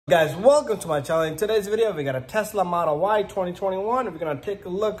Guys, welcome to my channel. In today's video, we got a Tesla Model Y 2021. We're gonna take a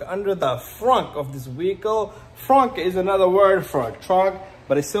look under the frunk of this vehicle. Frunk is another word for a trunk,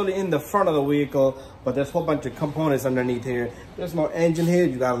 but it's still in the front of the vehicle. But there's a whole bunch of components underneath here. There's no engine here.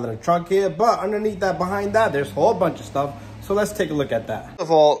 You got a little trunk here, but underneath that, behind that, there's a whole bunch of stuff. So let's take a look at that. First of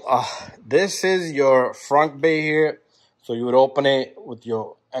all, this is your frunk bay here. So you would open it with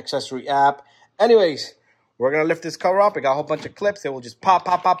your accessory app. Anyways, we're going to lift this cover up. It got a whole bunch of clips. It will just pop,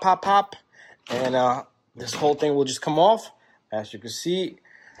 pop, pop, pop, pop. And this whole thing will just come off. As you can see,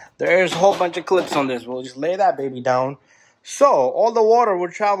 there's a whole bunch of clips on this. We'll just lay that baby down. So all the water will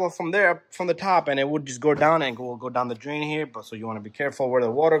travel from there, from the top, and it would just go down and will go down the drain here. But so you want to be careful where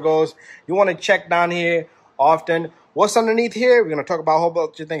the water goes. You want to check down here often. What's underneath here? We're going to talk about a whole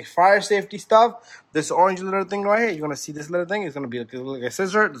bunch of things. Fire safety stuff. This orange little thing right here. You're going to see this little thing. It's going to be like a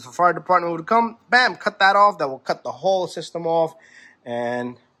scissor. The fire department would come. Bam. Cut that off. That will cut the whole system off.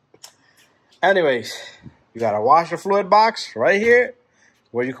 And anyways, you got a washer fluid box right here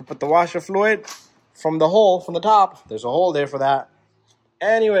where you can put the washer fluid from the hole, from the top. There's a hole there for that.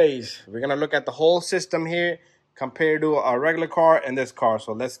 Anyways, we're going to look at the whole system here compared to a regular car and this car.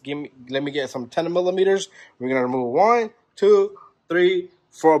 So let me get some 10 millimeters. We're gonna remove 1, 2, 3,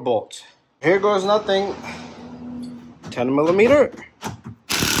 4 bolts. Here goes nothing. 10 millimeter.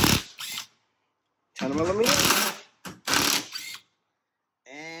 10 millimeter.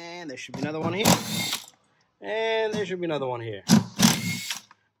 And there should be another one here. And there should be another one here.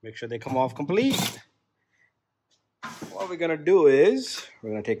 Make sure they come off complete. What we're gonna do is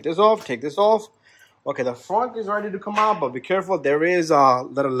we're gonna take this off, take this off. Okay, the front is ready to come out, but be careful. There is a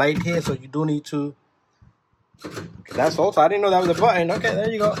little light here, so you do need to. Okay, that's all. So I didn't know that was a button. Okay, there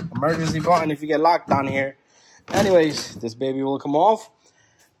you go. Emergency button if you get locked down here. Anyways, this baby will come off.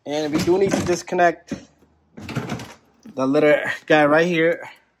 And we do need to disconnect the little guy right here.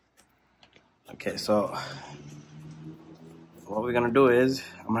 Okay, so what we're going to do is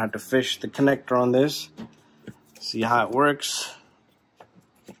I'm going to have to fish the connector on this. See how it works.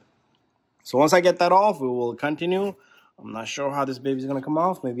 So once I get that off, we will continue. I'm not sure how this baby's gonna come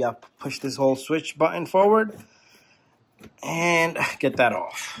off. Maybe I'll push this whole switch button forward and get that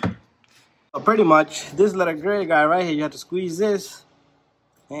off. So pretty much, this little gray guy right here, you have to squeeze this.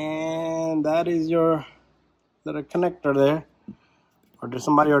 And that is your little connector there. Or there's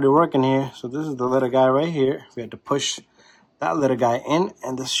somebody already working here. So this is the little guy right here. We have to push that little guy in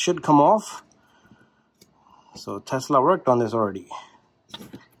and this should come off. So Tesla worked on this already.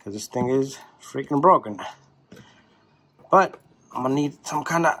 Because this thing is freaking broken. But I'm gonna need some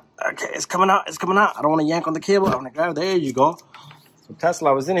kind of, okay, it's coming out, it's coming out. I don't want to yank on the cable. I'm gonna grab, there you go. So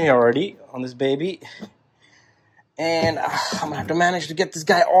Tesla was in here already on this baby. And I'm gonna have to manage to get this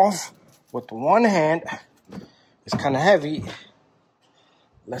guy off with one hand. It's kind of heavy.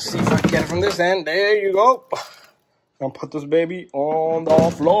 Let's see if I can get it from this end. There you go. I'm gonna put this baby on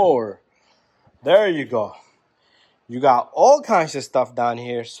the floor. There you go. You got all kinds of stuff down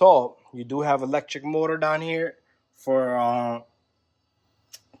here. So you do have electric motor down here for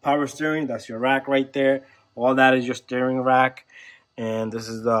power steering. That's your rack right there. All that is your steering rack. And this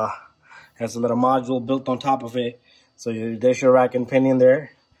is has a little module built on top of it. So there's your rack and pinion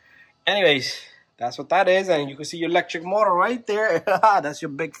there. Anyways, that's what that is. And you can see your electric motor right there. That's your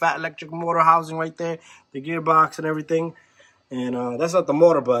big fat electric motor housing right there. The gearbox and everything. And that's not the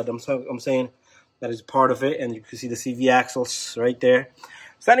motor, but I'm saying that is part of it, and you can see the CV axles right there.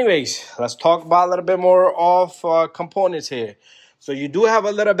 So anyways, let's talk about a little bit more of components here. So you do have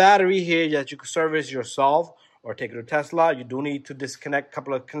a little battery here that you can service yourself or take it to Tesla. You do need to disconnect a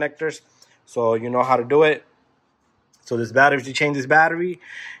couple of connectors, so you know how to do it. So this battery, if you change this battery,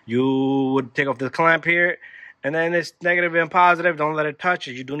 you would take off the clamp here, and then it's negative and positive. Don't let it touch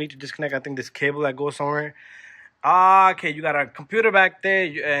it. You do need to disconnect, I think, this cable that goes somewhere. Okay, you got a computer back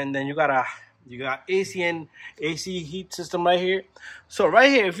there, and then you got AC and AC heat system right here. So right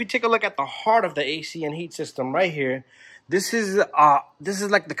here, if you take a look at the heart of the AC and heat system right here, this is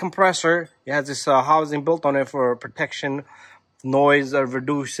like the compressor. It has this housing built on it for protection, noise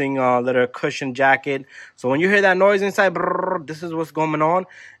reducing little cushion jacket. So when you hear that noise inside, brrr, this is what's going on,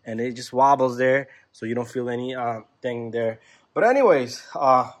 and it just wobbles there, so you don't feel any thing there. But anyways,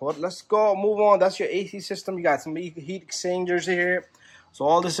 let's go move on. That's your AC system. You got some heat exchangers here. So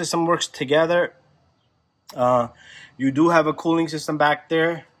all the system works together. You do have a cooling system back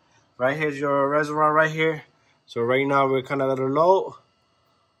there. Right here's your reservoir right here. So right now we're kind of a little low.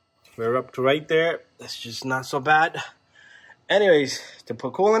 We're up to right there. That's just not so bad. Anyways, to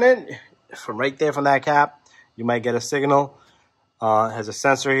put coolant in, from right there from that cap, you might get a signal. It has a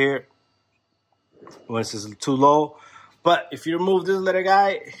sensor here. When it's too low, But if you remove this little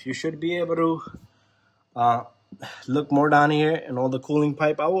guy, you should be able to look more down here and all the cooling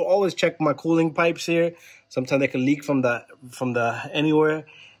pipe. I will always check my cooling pipes here. Sometimes they can leak from the anywhere.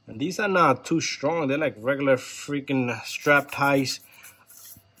 And these are not too strong. They're like regular freaking strap ties.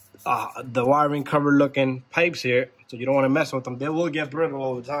 The wiring cover looking pipes here. So you don't want to mess with them. They will get brittle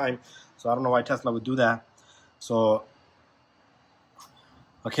over time. So I don't know why Tesla would do that. So,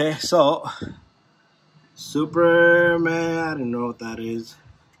 okay, so Superman, I don't know what that is.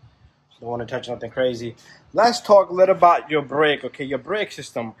 Don't want to touch nothing crazy. Let's talk a little about your brake. Okay, your brake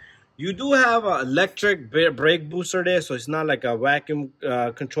system. You do have an electric brake booster there, so it's not like a vacuum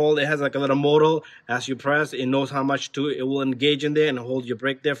control. It has like a little motor. As you press, it knows how much it will engage in there and hold your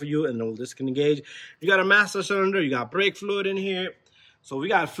brake there for you, and it will disengage. You got a master cylinder. You got brake fluid in here. So we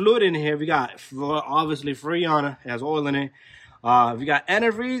got fluid in here. We got obviously Freon. It has oil in it. We got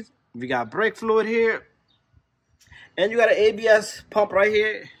antifreeze. We got brake fluid here. And you got an ABS pump right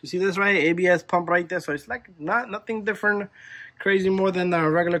here. You see this right here? ABS pump right there. So it's like nothing different, crazy more than a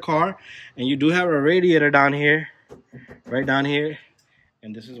regular car. And you do have a radiator down here, right down here.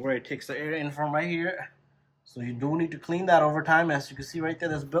 And this is where it takes the air in from right here. So you do need to clean that over time. As you can see right there,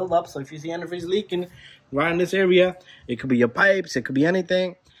 there's buildup. So if you see antifreeze leaking right in this area, it could be your pipes, it could be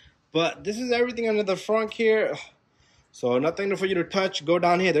anything. But this is everything under the frunk here. So nothing for you to touch. Go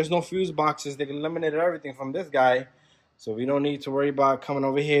down here. There's no fuse boxes. They eliminated everything from this guy. So we don't need to worry about coming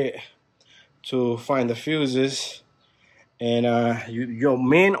over here to find the fuses. And your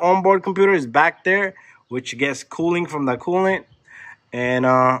main onboard computer is back there, which gets cooling from the coolant. And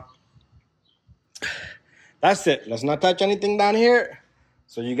that's it. Let's not touch anything down here.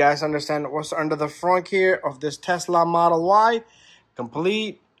 So you guys understand what's under the front here of this Tesla Model Y.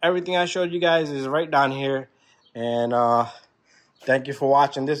 Complete. Everything I showed you guys is right down here. And thank you for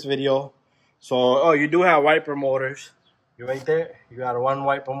watching this video. So, oh, you do have wiper motors. You're right there. You got one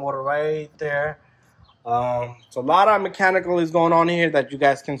wiper motor right there. So a lot of mechanical is going on here that you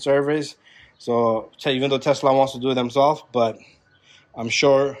guys can service. So even though Tesla wants to do it themselves, but I'm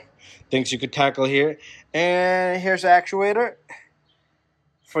sure things you could tackle here. And here's the actuator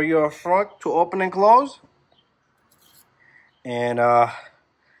for your front to open and close. And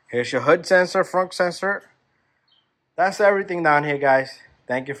here's your hood sensor, front sensor. That's everything down here, guys.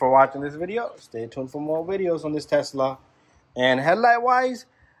 Thank you for watching this video. Stay tuned for more videos on this Tesla. And headlight wise,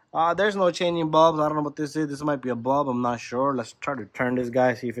 there's no changing bulbs. I don't know what this is. This might be a bulb. I'm not sure. Let's try to turn this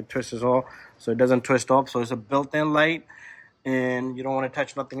guy, see if it twists all so it doesn't twist up. So it's a built-in light, and you don't want to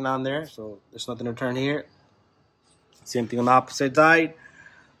touch nothing down there. So there's nothing to turn here. Same thing on the opposite side.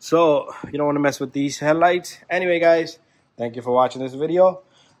 So you don't want to mess with these headlights. Anyway, guys, thank you for watching this video.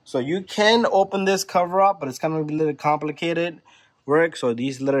 So you can open this cover up, but it's kind of a little complicated work. So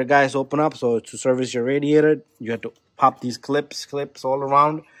these little guys open up. So to service your radiator, you have to pop these clips all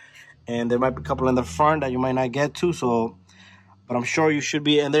around. And there might be a couple in the front that you might not get to. So, but I'm sure you should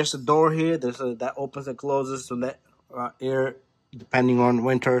be. And there's a door here. That opens and closes to let air, depending on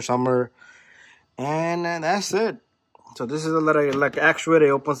winter, summer. And that's it. So this is a little like actuator.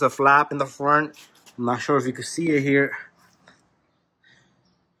 It opens the flap in the front. I'm not sure if you can see it here.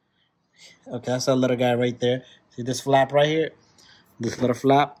 Okay, that's a little guy right there. See this flap right here? This little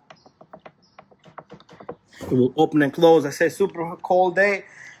flap. It will open and close. I said super cold day.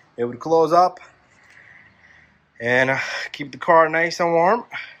 It would close up and keep the car nice and warm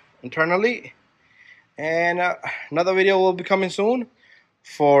internally. And another video will be coming soon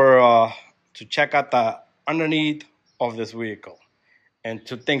for to check out the underneath of this vehicle and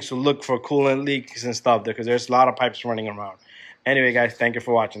to look for coolant leaks and stuff, because there's a lot of pipes running around. Anyway, guys, thank you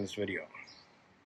for watching this video.